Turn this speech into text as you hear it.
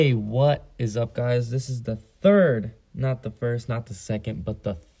Hey, what is up, guys? This is the third, not the first, not the second, but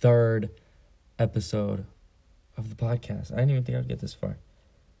the third episode of the podcast. I didn't even think I'd get this far.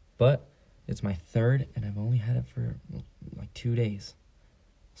 But it's my third, and I've only had it for like 2 days.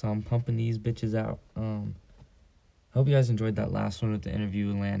 So I'm pumping these bitches out. Hope you guys enjoyed that last one with the interview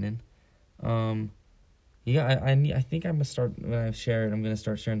with Landon. I think I'm gonna start, when I share it, I'm gonna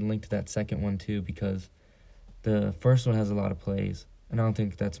start sharing the link to that second one too, because the first one has a lot of plays, and I don't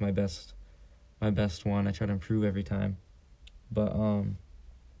think that's my best one. I try to improve every time. But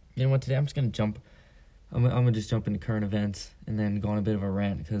you know what, today I'm just gonna I'm gonna just jump into current events and then go on a bit of a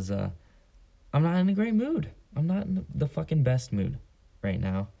rant, because I'm not in a great mood. I'm not in the fucking best mood right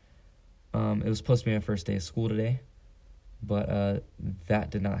now. It was supposed to be my first day of school today, but that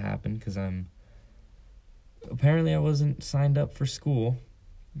did not happen because apparently I wasn't signed up for school.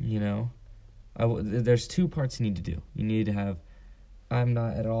 You know, there's two parts you need to do. You need to have, I'm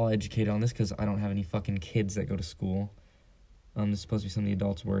not at all educated on this because I don't have any fucking kids that go to school. This is supposed to be something the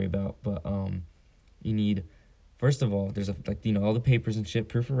adults worry about, but you need, first of all, there's all the papers and shit,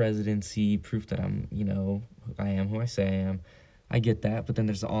 proof of residency, proof that I am who I say I am. I get that, but then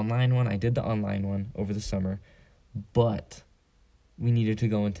there's the online one. I did the online one over the summer, but we needed to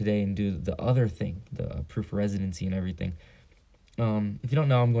go in today and do the other thing, the proof of residency and everything. If you don't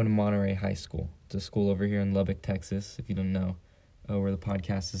know, I'm going to Monterey High School. It's a school over here in Lubbock, Texas, if you don't know where the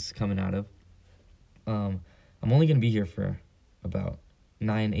podcast is coming out of. I'm only going to be here for about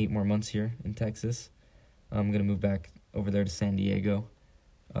 8 more months here in Texas. I'm going to move back over there to San Diego.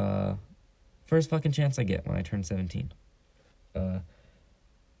 First fucking chance I get when I turn 17. But,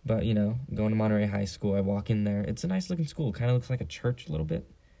 going to Monterey High School, I walk in there. It's a nice looking school. Kind of looks like a church a little bit.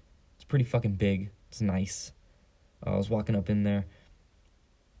 It's pretty fucking big. It's nice. I was walking up in there.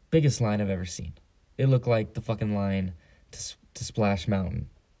 Biggest line I've ever seen. It looked like the fucking line to Splash Mountain.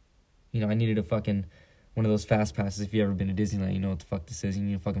 I needed a fucking one of those fast passes. If you've ever been to Disneyland, you know what the fuck this is. You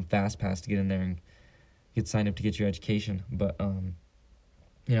need a fucking fast pass to get in there and get signed up to get your education. But,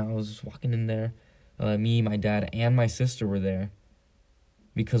 I was just walking in there. Me, my dad, and my sister were there.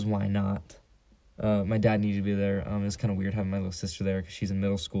 Because why not? My dad needed to be there. It was kind of weird having my little sister there because she's in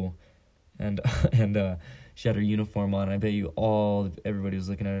middle school. And she had her uniform on. I bet you everybody was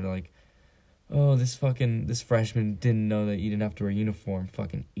looking at her like, oh, this freshman didn't know that you didn't have to wear a uniform.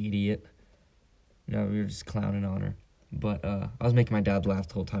 Fucking idiot. We were just clowning on her. But I was making my dad laugh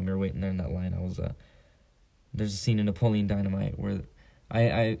the whole time we were waiting there in that line. There's a scene in Napoleon Dynamite where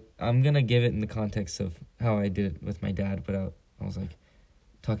I'm going to give it in the context of how I did it with my dad, but I was like,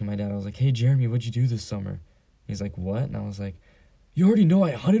 talking to my dad, I was like, hey, Jeremy, what'd you do this summer? He's like, what? And I was like, you already know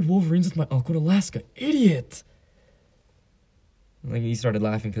I hunted wolverines with my uncle in Alaska. Idiot! Like, he started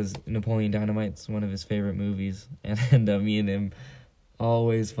laughing because Napoleon Dynamite's one of his favorite movies, and me and him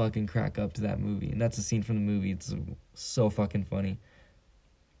always fucking crack up to that movie, and that's a scene from the movie. It's so fucking funny.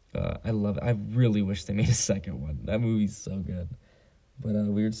 I love it. I really wish they made a second one. That movie's so good. But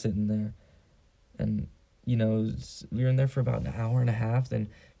we were sitting there, and we were in there for about an hour and a half. Then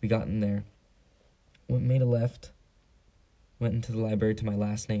we got in there, made a left, went into the library to my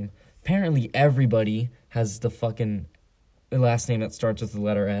last name. Apparently everybody has the fucking last name that starts with the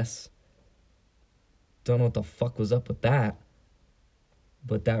letter S. Don't know what the fuck was up with that.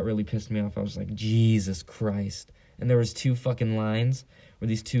 But that really pissed me off. I was like, Jesus Christ. And there was 2 fucking lines where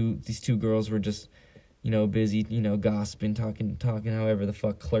these two girls were just, busy, gossiping, talking however the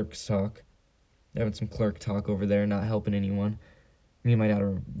fuck clerks talk. Having some clerk talk over there, not helping anyone. Me and my dad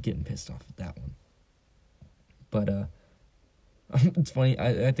were getting pissed off at that one. But, it's funny.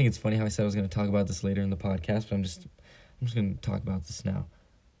 I think it's funny how I said I was going to talk about this later in the podcast, but I'm just going to talk about this now.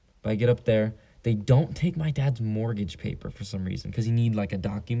 But I get up there. They don't take my dad's mortgage paper for some reason, because he need, like, a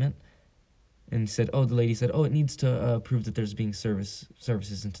document. And the lady said, it needs to prove that there's being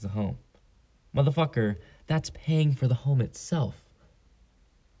services into the home. Motherfucker, that's paying for the home itself.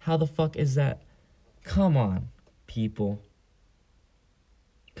 How the fuck is that? Come on, people.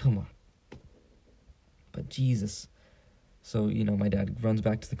 Come on. But Jesus. So, my dad runs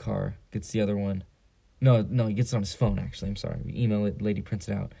back to the car, gets the other one. No, he gets it on his phone, actually. I'm sorry. We email it, the lady prints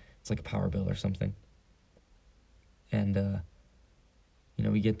it out. It's like a power bill or something. And,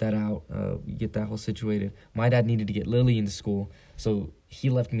 we get that out. We get that whole situated. My dad needed to get Lily into school, so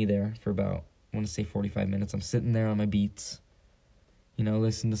he left me there for about, I want to say 45 minutes. I'm sitting there on my beats.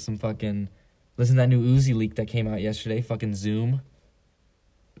 Listen to that new Uzi leak that came out yesterday, fucking Zoom.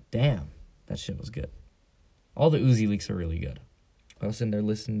 Damn, that shit was good. All the Uzi leaks are really good. I was sitting there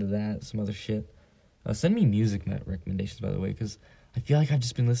listening to that, some other shit. Send me music recommendations, by the way, because I feel like I've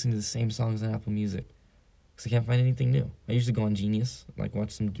just been listening to the same songs on Apple Music. because I can't find anything new. I usually go on Genius, like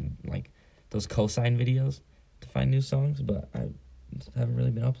watch some like those cosign videos to find new songs, but I haven't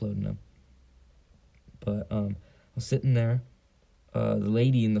really been uploading them. But I was sitting there, the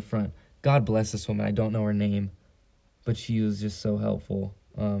lady in the front, God bless this woman, I don't know her name, but she was just so helpful.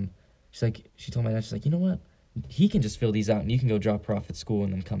 She told my dad, she's like, you know what? He can just fill these out and you can go drop her off at school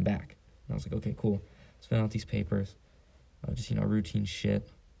and then come back. And I was like, okay, cool. Let's fill out these papers. Just, routine shit.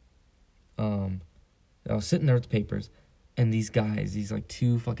 I was sitting there with the papers, and these guys, these like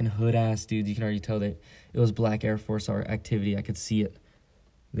two fucking hood-ass dudes, you can already tell that it was Black Air Force activity. I could see it.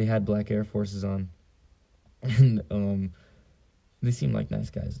 They had Black Air Forces on. And they seemed like nice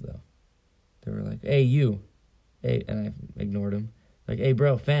guys, though. They were like, hey, you. Hey, and I ignored him. Like, hey,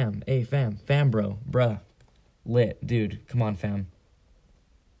 bro, fam. Hey, fam. Fam, bro. Bruh. Lit. Dude, come on, fam.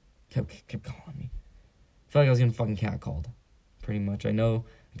 Kept calling me. I felt like I was getting fucking catcalled. Pretty much. I know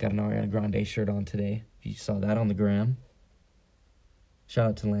I got an Ariana Grande shirt on today. If you saw that on the gram. Shout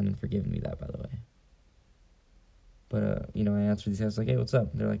out to Landon for giving me that, by the way. But, I answered these guys like, hey, what's up?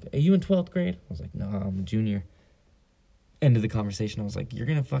 They're like, are you in 12th grade? I was like, no, I'm a junior. End of the conversation, I was like, you're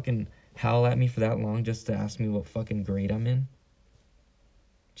gonna fucking howl at me for that long just to ask me what fucking grade I'm in?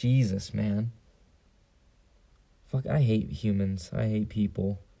 Jesus, man. Fuck, I hate humans. I hate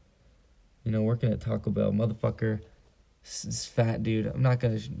people. Working at Taco Bell, motherfucker, this fat dude, I'm not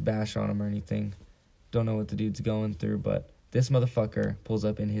gonna bash on him or anything. Don't know what the dude's going through, but this motherfucker pulls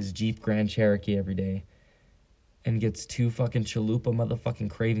up in his Jeep Grand Cherokee every day and gets 2 fucking chalupa motherfucking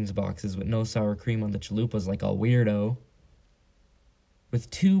cravings boxes with no sour cream on the chalupas like a weirdo. With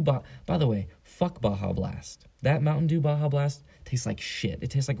 2, by the way, fuck Baja Blast. That Mountain Dew Baja Blast tastes like shit. It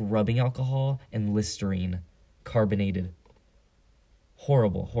tastes like rubbing alcohol and Listerine. Carbonated.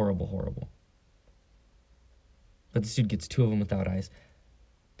 Horrible, horrible, horrible. But this dude gets 2 of them without ice.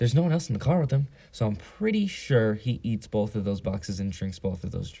 There's no one else in the car with him, so I'm pretty sure he eats both of those boxes and drinks both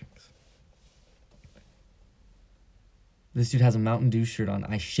of those drinks. This dude has a Mountain Dew shirt on.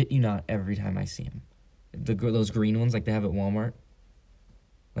 I shit you not every time I see him. Those green ones like they have at Walmart.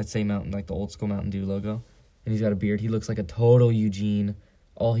 Let's say like the old school Mountain Dew logo. And he's got a beard. He looks like a total Eugene.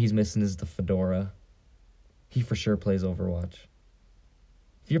 All he's missing is the fedora. He for sure plays Overwatch.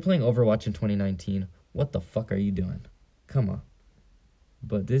 If you're playing Overwatch in 2019, what the fuck are you doing? Come on.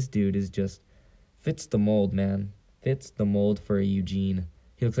 But this dude is just fits the mold, man. Fits the mold for a Eugene.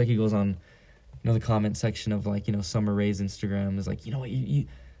 He looks like he goes on, the comment section of like, Summer Rae's Instagram is like, you know what, you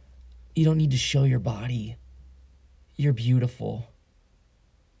don't need to show your body. You're beautiful.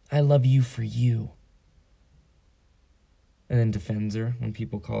 I love you for you. And then defends her when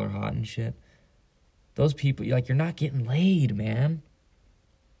people call her hot and shit. Those people, you're not getting laid, man.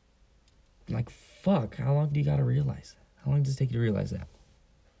 Like, fuck, how long do you gotta realize that? How long does it take you to realize that?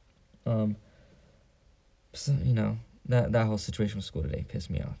 So, that whole situation with school today pissed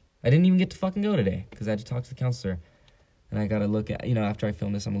me off. I didn't even get to fucking go today, because I had to talk to the counselor. And I gotta look at, after I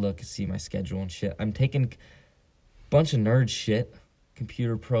film this, I'm gonna look and see my schedule and shit. I'm taking a bunch of nerd shit.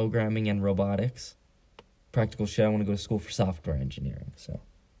 Computer programming and robotics. Practical shit. I want to go to school for software engineering. So,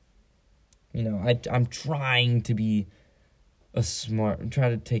 I'm trying to be I'm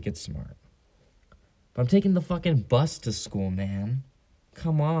trying to take it smart. But I'm taking the fucking bus to school, man.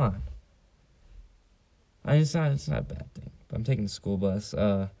 Come on. It's not a bad thing. But I'm taking the school bus.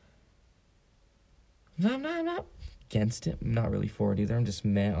 I'm not against it. I'm not really for it either. I'm just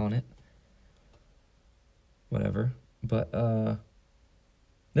meh on it. Whatever. But,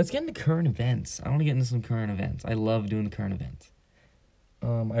 let's get into current events. I want to get into some current events. I love doing the current events.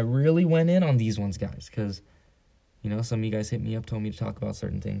 I really went in on these ones, guys, because, some of you guys hit me up, told me to talk about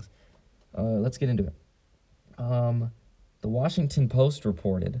certain things. Let's get into it. The Washington Post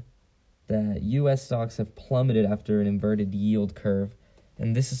reported that U.S. stocks have plummeted after an inverted yield curve,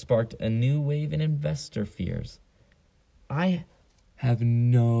 and this has sparked a new wave in investor fears. I have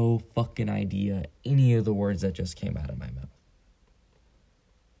no fucking idea any of the words that just came out of my mouth.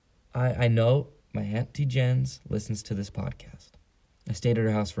 I know my Auntie Jens listens to this podcast. I stayed at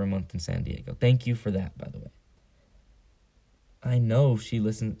her house for a month in San Diego. Thank you for that, by the way. I know she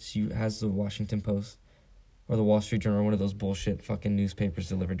has the Washington Post or the Wall Street Journal or one of those bullshit fucking newspapers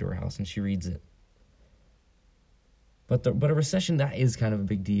delivered to her house, and she reads it. But a recession, that is kind of a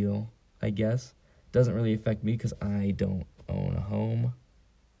big deal, I guess. Doesn't really affect me because I don't own a home.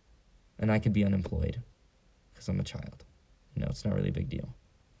 And I could be unemployed because I'm a child. It's not really a big deal.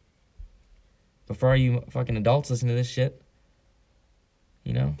 But for all you fucking adults listening to this shit,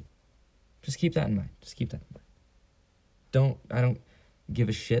 just keep that in mind. Just keep that in mind. I don't give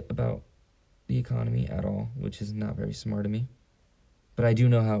a shit about the economy at all, which is not very smart of me. But I do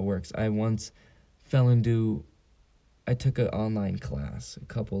know how it works. I once I took an online class, a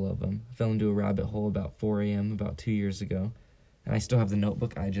couple of them. I fell into a rabbit hole about 4 a.m. about 2 years ago. And I still have the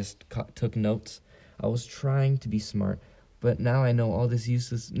notebook. I just took notes. I was trying to be smart. But now I know all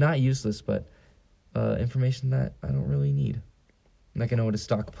this not useless, but information that I don't really need. Like I know what a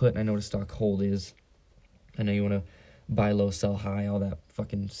stock put and I know what a stock hold is. I know you want to buy low, sell high, all that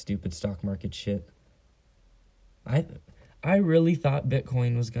fucking stupid stock market shit. I really thought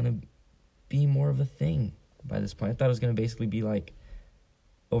Bitcoin was going to be more of a thing by this point. I thought it was going to basically be like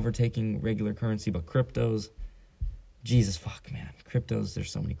overtaking regular currency, but cryptos, Jesus fuck, man. Cryptos,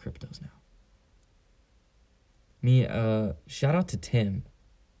 there's so many cryptos now. Shout out to Tim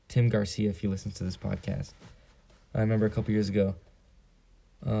Garcia, if he listens to this podcast. I remember a couple years ago,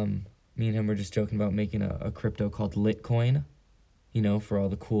 me and him were just joking about making a crypto called Litcoin, for all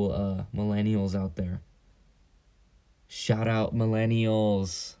the cool millennials out there. Shout out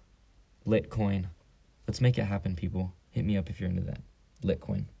millennials. Litcoin. Let's make it happen, people. Hit me up if you're into that.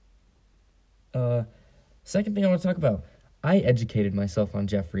 Litcoin. Second thing I want to talk about. I educated myself on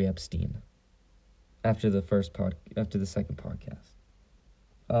Jeffrey Epstein after the second podcast.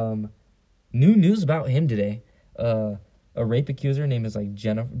 New news about him today. A rape accuser named is like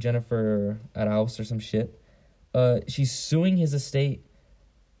Jennifer Arauz or some shit. She's suing his estate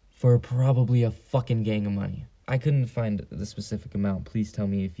for probably a fucking gang of money. I couldn't find the specific amount. Please tell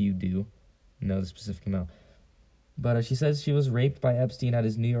me if you do know the specific amount. But she says she was raped by Epstein at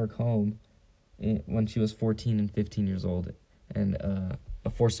his New York home when she was 14 and 15 years old, and a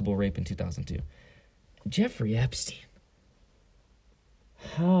forcible rape in 2002. Jeffrey Epstein.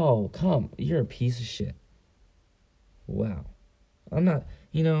 How come? You're a piece of shit. Wow. I'm not,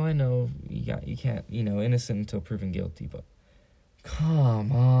 I know you can't, innocent until proven guilty, but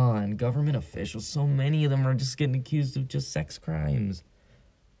come on, government officials, so many of them are just getting accused of just sex crimes.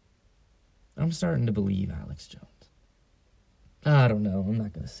 I'm starting to believe Alex Jones. I don't know, I'm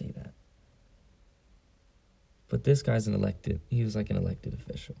not going to say that. But this guy's he was like an elected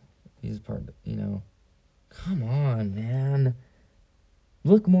official. He's part of, come on, man.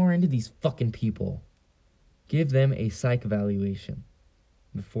 Look more into these fucking people. Give them a psych evaluation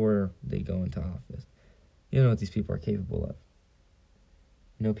before they go into office. You don't know what these people are capable of.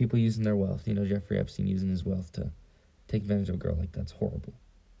 People using their wealth. Jeffrey Epstein using his wealth to take advantage of a girl. Like, that's horrible.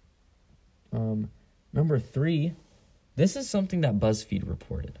 Number 3, this is something that BuzzFeed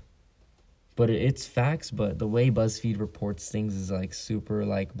reported. But it's facts, but the way BuzzFeed reports things is, like, super,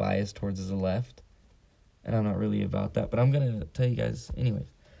 like, biased towards the left. And I'm not really about that, but I'm going to tell you guys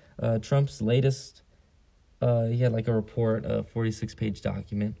anyways. Trump's latest, he had, like, a report, a 46-page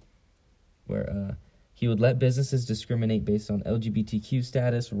document, where he would let businesses discriminate based on LGBTQ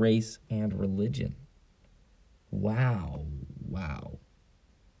status, race, and religion. Wow.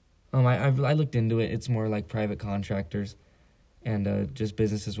 I looked into it. It's more like private contractors, and just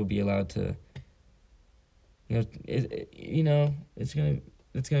businesses will be allowed to, it's gonna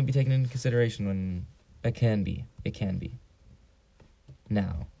be taken into consideration when it can be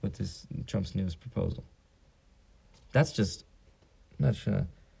now with this Trump's newest proposal. That's just not trying to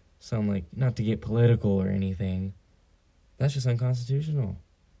sound like, not to get political or anything. That's just unconstitutional.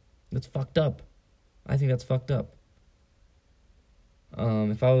 That's fucked up. I think that's fucked up.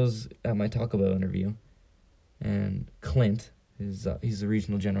 If I was at my Taco Bell interview and Clint, he's the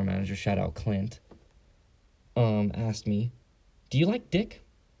regional general manager, shout out Clint, asked me, do you like dick?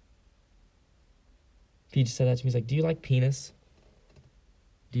 He just said that to me. He's like, do you like penis?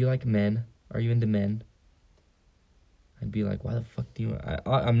 Do you like men? Are you into men? I'd be like, why the fuck do you...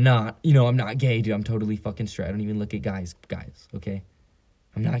 I'm not, I'm not gay, dude. I'm totally fucking straight. I don't even look at guys, okay?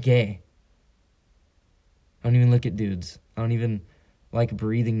 I'm not gay. I don't even look at dudes. I don't even like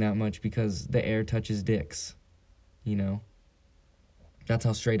breathing that much because the air touches dicks, That's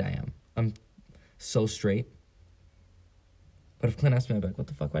how straight I am. I'm so straight. But if Clint asked me, I'd be like, what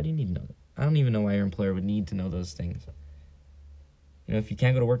the fuck? Why do you need to know that? I don't even know why your employer would need to know those things. If you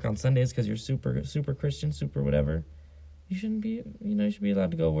can't go to work on Sundays because you're super, super Christian, super whatever... You shouldn't be, you should be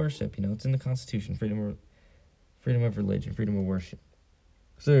allowed to go worship, It's in the Constitution, freedom of religion, freedom of worship.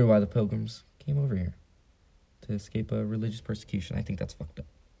 So why the Pilgrims came over here, to escape a religious persecution. I think that's fucked up.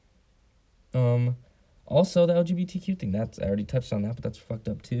 Also, the LGBTQ thing, I already touched on that, but that's fucked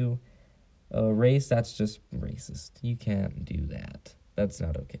up too. Race, that's just racist. You can't do that. That's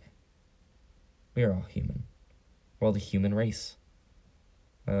not okay. We are all human. We're all the human race.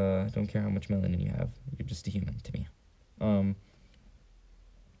 I don't care how much melanin you have. You're just a human to me.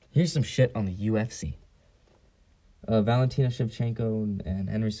 Here's some shit on the UFC. Valentina Shevchenko and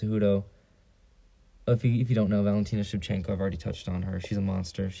Henry Cejudo if you don't know, Valentina Shevchenko, I've already touched on her. She's a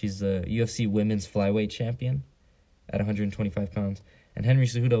monster. She's the UFC women's flyweight champion at 125 pounds. And Henry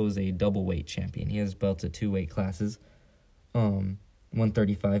Cejudo is a double weight champion. He has belts at 2 weight classes,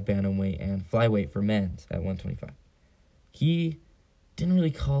 135 bantamweight and flyweight for men's at 125. He didn't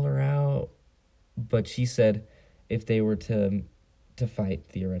really call her out, but she said if they were to fight,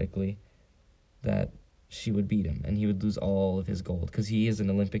 theoretically, that she would beat him, and he would lose all of his gold, because he is an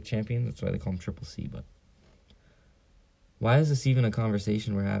Olympic champion. That's why they call him Triple C. But why is this even a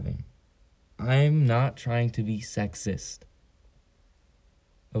conversation we're having? I'm not trying to be sexist.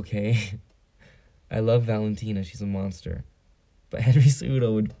 Okay? I love Valentina. She's a monster. But Henry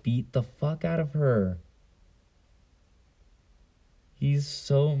Cejudo would beat the fuck out of her. He's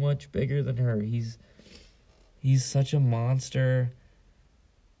so much bigger than her. He's such a monster.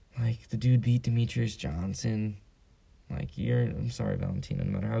 Like, the dude beat Demetrius Johnson. Like, I'm sorry, Valentina.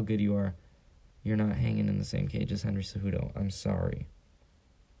 No matter how good you are, you're not hanging in the same cage as Henry Cejudo. I'm sorry.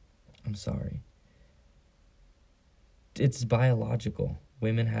 It's biological.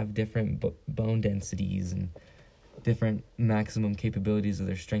 Women have different bone densities and different maximum capabilities of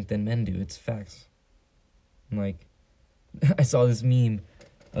their strength than men do. It's facts. Like, I saw this meme,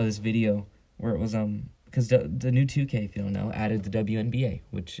 this video, where it was, because the new 2K, if you don't know, added the WNBA,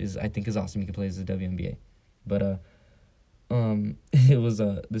 which I think is awesome. You can play as the WNBA. But, it was,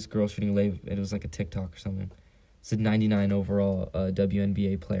 this girl shooting a layup. It was like a TikTok or something. It said 99 overall,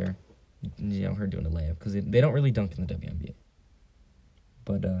 WNBA player. You know, her doing a layup, because they don't really dunk in the WNBA.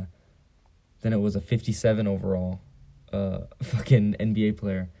 But, then it was a 57 overall, fucking NBA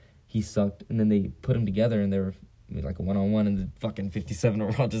player. He sucked, and then they put him together, and they were like a one-on-one, and the fucking 57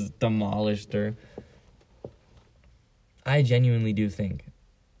 overall just demolished her. I genuinely do think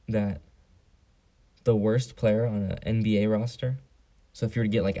that the worst player on an NBA roster, so if you were to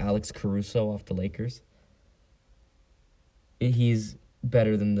get like Alex Caruso off the Lakers, he's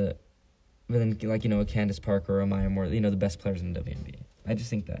better than like, you know, a Candace Parker or a Maya Moore, you know, the best players in the WNBA. I just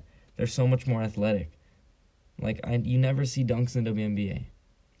think that they're so much more athletic. Like, you never see dunks in the WNBA.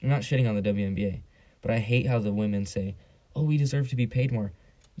 I'm not shitting on the WNBA, but I hate how the women say, "Oh, we deserve to be paid more."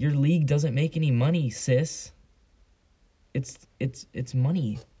 Your league doesn't make any money, sis. It's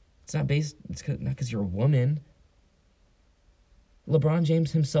money. It's not not because you're a woman. LeBron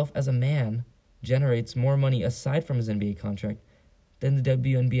James himself as a man generates more money aside from his NBA contract than the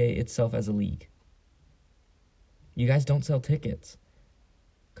WNBA itself as a league. You guys don't sell tickets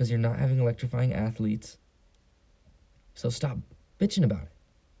because you're not having electrifying athletes. So stop bitching about it.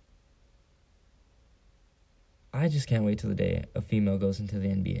 I just can't wait till the day a female goes into the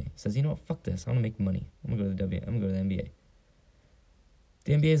NBA, says, "You know what, fuck this. I want to make money. I'm gonna go to the NBA."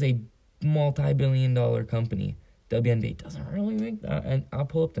 The NBA is a multi-billion-dollar company. WNBA doesn't really make that, and I'll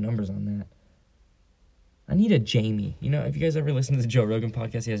pull up the numbers on that. I need a Jamie. You know, if you guys ever listen to the Joe Rogan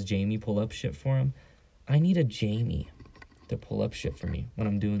podcast, he has Jamie pull up shit for him. I need a Jamie to pull up shit for me when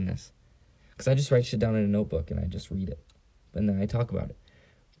I'm doing this. Because I just write shit down in a notebook and I just read it. And then I talk about it.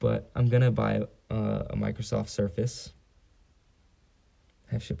 But I'm going to buy a Microsoft Surface.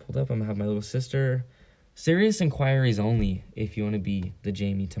 Have shit pulled up. I'm going to have my little sister. Serious inquiries only if you want to be the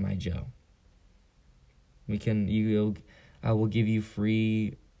Jamie to my Joe. I will give you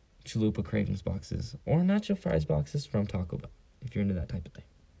free Chalupa Cravings boxes or nacho fries boxes from Taco Bell if you're into that type of thing.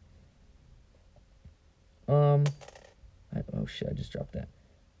 Oh shit, I just dropped that.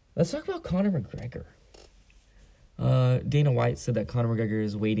 Let's talk about Conor McGregor. Dana White said that Conor McGregor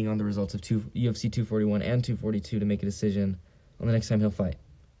is waiting on the results of UFC 241 and 242 to make a decision on the next time he'll fight.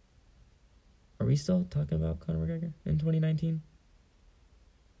 Are we still talking about Conor McGregor in 2019?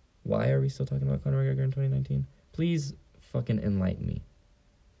 Why are we still talking about Conor McGregor in 2019? Please fucking enlighten me.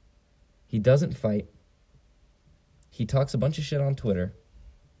 He doesn't fight. He talks a bunch of shit on Twitter.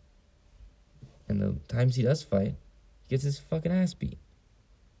 And the times he does fight, he gets his fucking ass beat.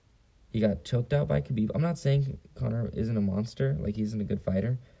 He got choked out by Khabib. I'm not saying Conor isn't a monster, like he isn't a good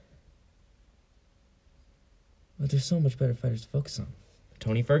fighter. But there's so much better fighters to focus on.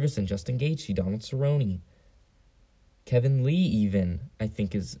 Tony Ferguson, Justin Gaethje, Donald Cerrone. Kevin Lee even, I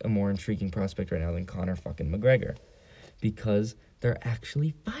think, is a more intriguing prospect right now than Conor fucking McGregor. Because they're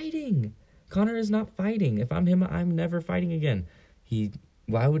actually fighting. Conor is not fighting. If I'm him, I'm never fighting again.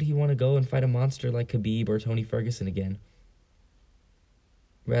 Why would he want to go and fight a monster like Khabib or Tony Ferguson again?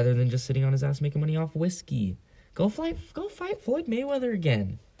 Rather than just sitting on his ass making money off whiskey. Go fight Floyd Mayweather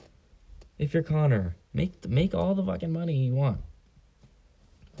again. If you're Conor, make all the fucking money you want.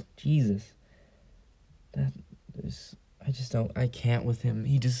 Jesus. I can't with him.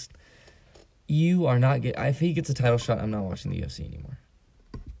 You are not if he gets a title shot, I'm not watching the UFC anymore.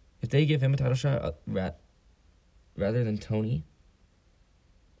 If they give him a title shot rather than Tony,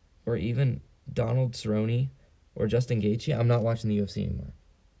 or even Donald Cerrone, or Justin Gaethje, I'm not watching the UFC anymore.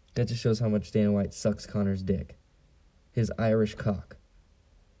 That just shows how much Dana White sucks Conor's dick. His Irish cock.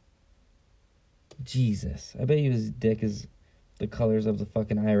 Jesus. I bet you his dick is the colors of the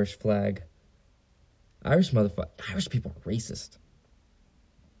fucking Irish flag. Irish people are racist.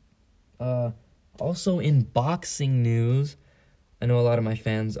 Also in boxing news, I know a lot of my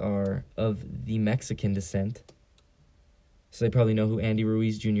fans are of the Mexican descent. So they probably know who Andy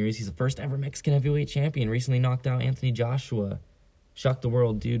Ruiz Jr. is. He's the first ever Mexican heavyweight champion. Recently knocked out Anthony Joshua. Shocked the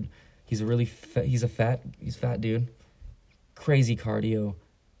world, dude. He's a fat dude. Crazy cardio.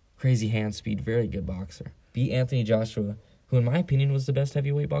 Crazy hand speed. Very good boxer. Beat Anthony Joshua, who in my opinion was the best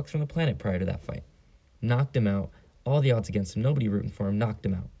heavyweight boxer on the planet prior to that fight. Knocked him out. All the odds against him. Nobody rooting for him. Knocked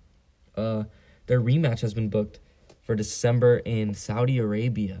him out. Their rematch has been booked for December in Saudi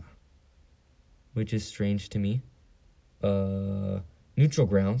Arabia, which is strange to me. Neutral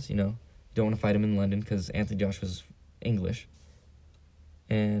grounds, you know. Don't want to fight him in London because Anthony Joshua's English.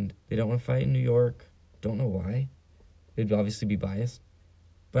 And they don't want to fight in New York. Don't know why. They'd obviously be biased.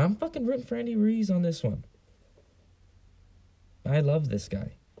 But I'm fucking rooting for Andy Ruiz on this one. I love this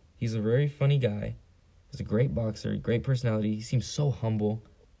guy. He's a very funny guy. He's a great boxer, great personality. He seems so humble.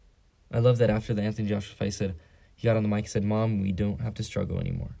 I love that after the Anthony Joshua fight, he got on the mic and said, "Mom, we don't have to struggle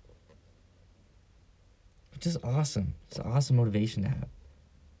anymore." Which is awesome. It's an awesome motivation to have.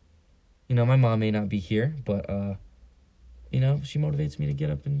 You know, my mom may not be here, but, you know, she motivates me to get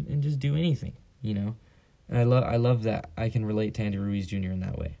up and just do anything, you know. And I love that I can relate to Andy Ruiz Jr. in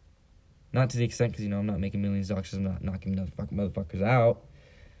that way. Not to the extent, because, you know, I'm not making millions of dollars, I'm not knocking motherfuckers out.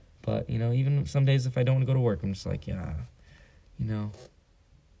 But, you know, even some days if I don't want to go to work, I'm just like, yeah, you know,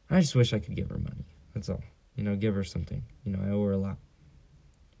 I just wish I could give her money. That's all. You know, give her something. You know, I owe her a lot.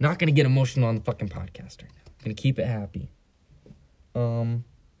 Not going to get emotional on the fucking podcast right now. Going to keep it happy. I want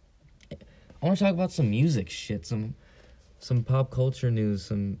to talk about some music shit, some pop culture news,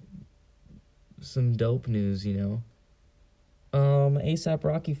 some dope news, you know. A$AP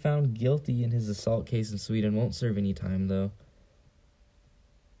Rocky found guilty in his assault case in Sweden. Won't serve any time, though.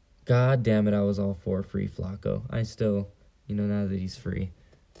 God damn it, I was all for Free Flacco. I still, you know, now that he's free.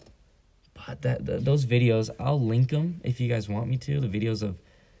 But those videos, I'll link them if you guys want me to. The videos of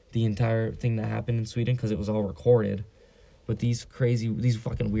the entire thing that happened in Sweden, because it was all recorded. But these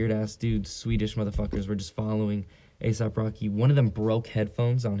fucking weird-ass dudes, Swedish motherfuckers, were just following A$AP Rocky. One of them broke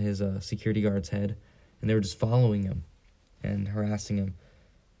headphones on his security guard's head, and they were just following him and harassing him.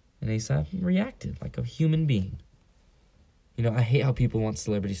 And A$AP reacted like a human being. You know, I hate how people want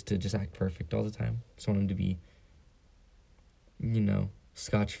celebrities to just act perfect all the time. Just want them to be, you know,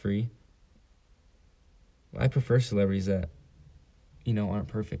 scotch-free. I prefer celebrities that, you know, aren't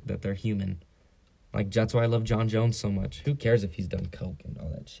perfect, that they're human. Like, that's why I love John Jones so much. Who cares if he's done coke and all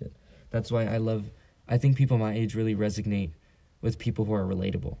that shit? That's why I think people my age really resonate with people who are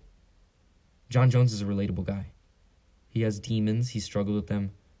relatable. John Jones is a relatable guy. He has demons, he's struggled with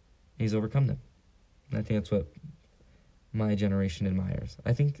them, and he's overcome them. And I think that's what my generation admires.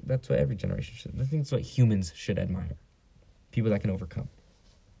 I think that's what every generation should. I think that's what humans should admire. People that can overcome.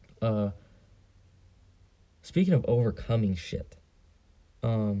 Speaking of overcoming shit,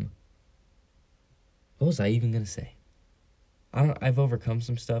 what was I even gonna say? I've overcome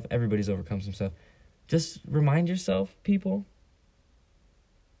some stuff. Everybody's overcome some stuff. Just remind yourself, people,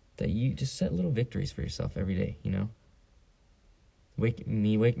 that you just set little victories for yourself every day, you know?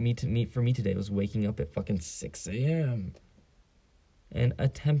 For me today was waking up at fucking 6 a.m. and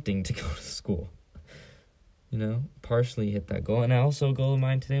attempting to go to school. You know, partially hit that goal. And also a goal of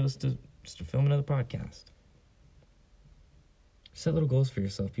mine today was to film another podcast. Set little goals for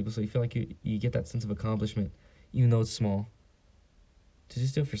yourself, people, so you feel like you get that sense of accomplishment, even though it's small. To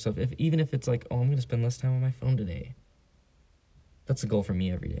just do it for yourself. Even if it's like, oh, I'm going to spend less time on my phone today. That's a goal for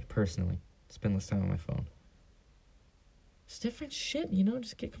me every day, personally. Spend less time on my phone. It's different shit, you know?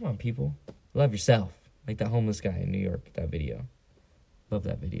 Come on, people. Love yourself. Like that homeless guy in New York, that video. Love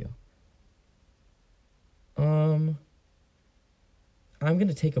that video. I'm going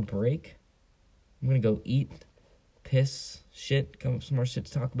to take a break. I'm going to go eat, piss, shit, come up with some more shit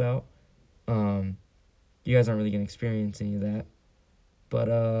to talk about. You guys aren't really going to experience any of that. But,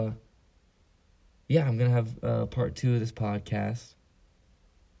 yeah, I'm going to have part 2 of this podcast.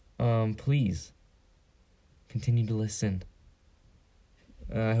 Please continue to listen.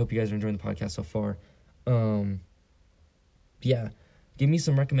 I hope you guys are enjoying the podcast so far. Yeah, give me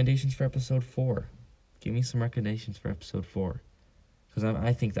some recommendations for episode 4. Because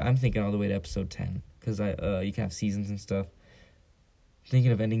I'm thinking all the way to episode 10. Because you can have seasons and stuff.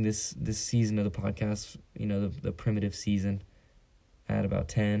 thinking of ending this season of the podcast, the primitive season, at about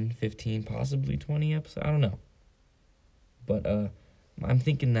 10, 15, possibly 20 episodes. I don't know. But I'm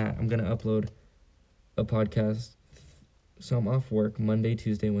thinking that I'm going to upload a podcast. So I'm off work Monday,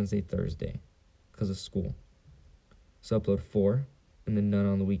 Tuesday, Wednesday, Thursday because of school. So upload 4 and then none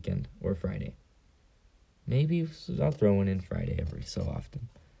on the weekend or Friday. Maybe I'll throw one in Friday every so often.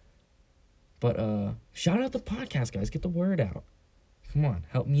 But shout out the podcast, guys. Get the word out. Come on,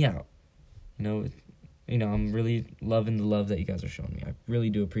 help me out. I'm really loving the love that you guys are showing me. I really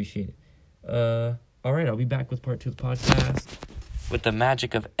do appreciate it. All right, I'll be back with part 2 of the podcast with the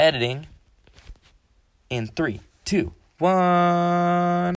magic of editing in 3, 2, 1.